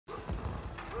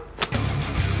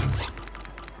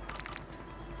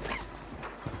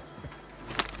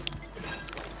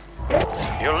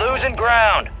You're losing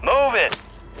ground. Move it.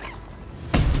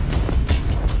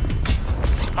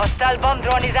 Hostile bomb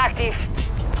drone is active.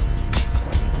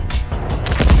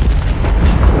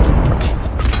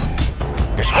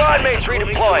 Your squad mates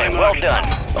redeploying. Well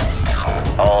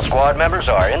done. All squad members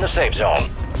are in the safe zone.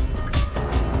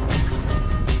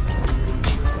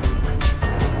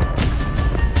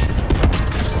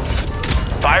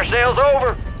 Fire sale's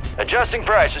over. Adjusting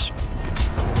prices.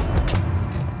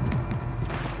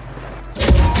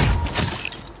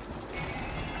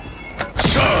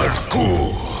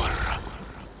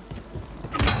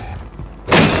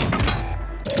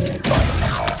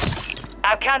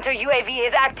 Our counter UAV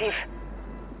is active.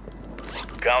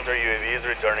 Counter UAV is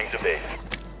returning to base.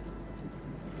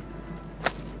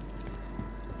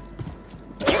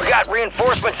 You got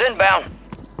reinforcements inbound.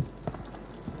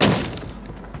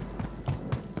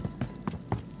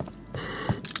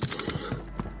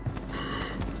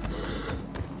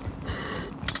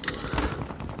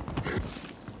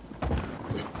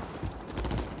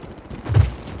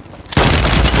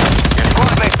 Your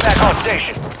squad mate's back on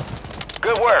station.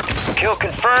 Good work. Kill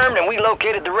confirmed, and we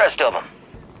located the rest of them.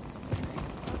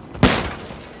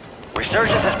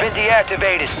 Resurgence has been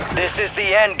deactivated. This is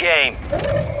the end game.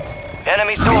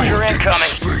 Enemy soldier incoming.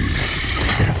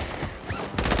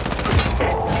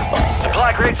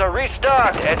 Supply crates are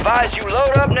restocked. Advise you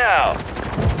load up now.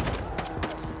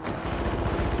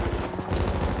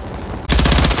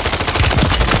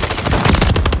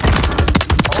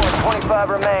 Only 25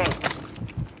 remain.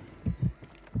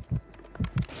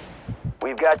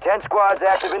 We've got 10 squads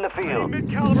active in the field.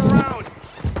 Mid-caliber round.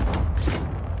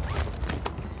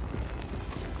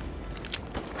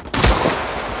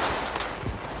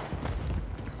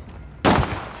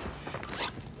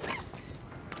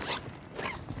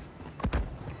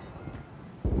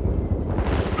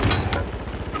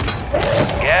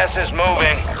 Gas is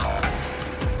moving.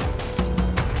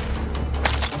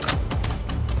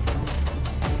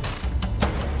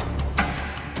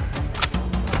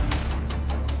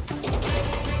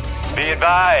 Be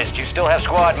advised, you still have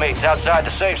squad mates outside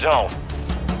the safe zone.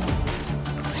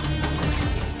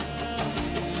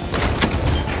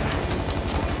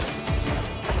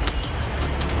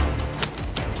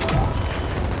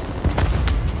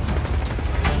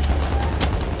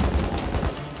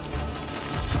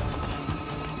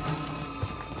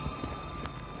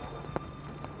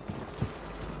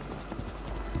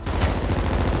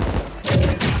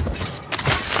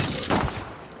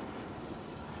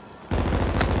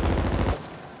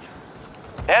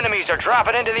 Enemies are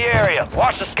dropping into the area.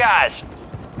 Watch the skies.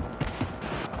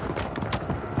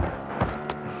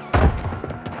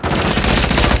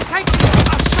 Take me!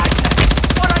 Oh, Scheiße!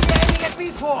 What are you aiming at me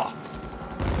for?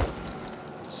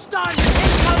 Stun!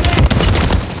 Incoming!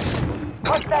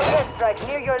 Hostile airstrike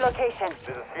near your location.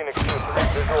 This is Phoenix 2.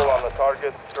 Visual on the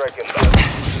target. Strike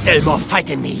in. Still more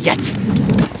fighting me yet.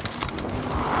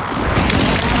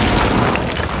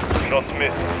 Shots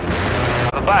missed.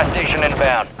 The buy station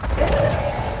inbound.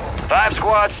 5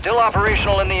 squads still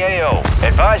operational in the AO.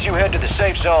 Advise you head to the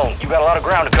safe zone. You got a lot of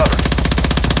ground to cover.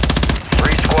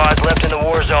 3 squads left in the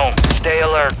war zone. Stay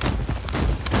alert.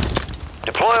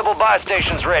 Deployable buy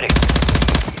stations ready.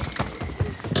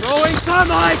 Throwing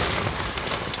thermite!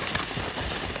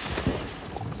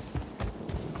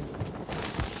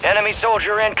 Enemy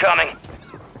soldier incoming.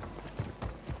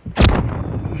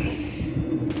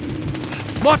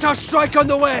 Mortar strike on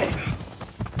the way!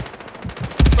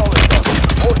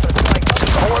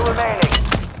 4 remaining.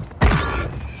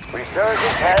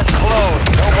 Resurgence has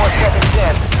closed. No more second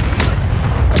chance.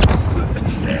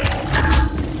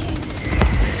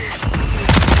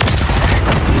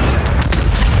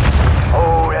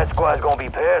 Oh, that squad's gonna be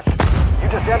pissed. You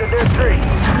just ended their streak.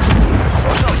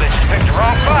 Well, some bitches picked the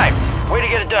wrong fight. Way to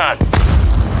get it done.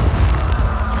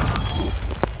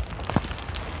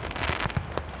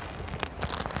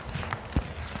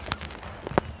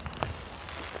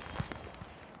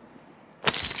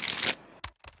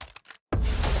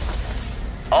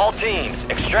 All teams,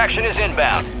 extraction is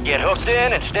inbound. Get hooked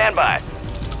in and stand by.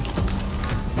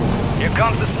 Here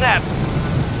comes the snap.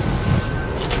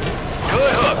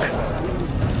 Good hook.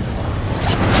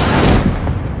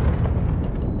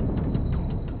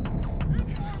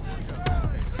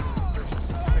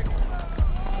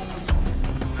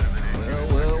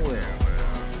 Well.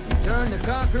 Return the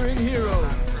conquering hero.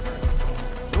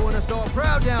 Doing us all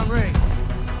proud downrange.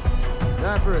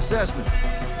 Time for assessment.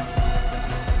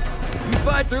 You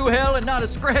fight through hell and not a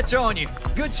scratch on you.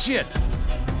 Good shit.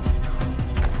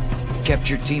 Kept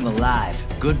your team alive.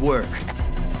 Good work.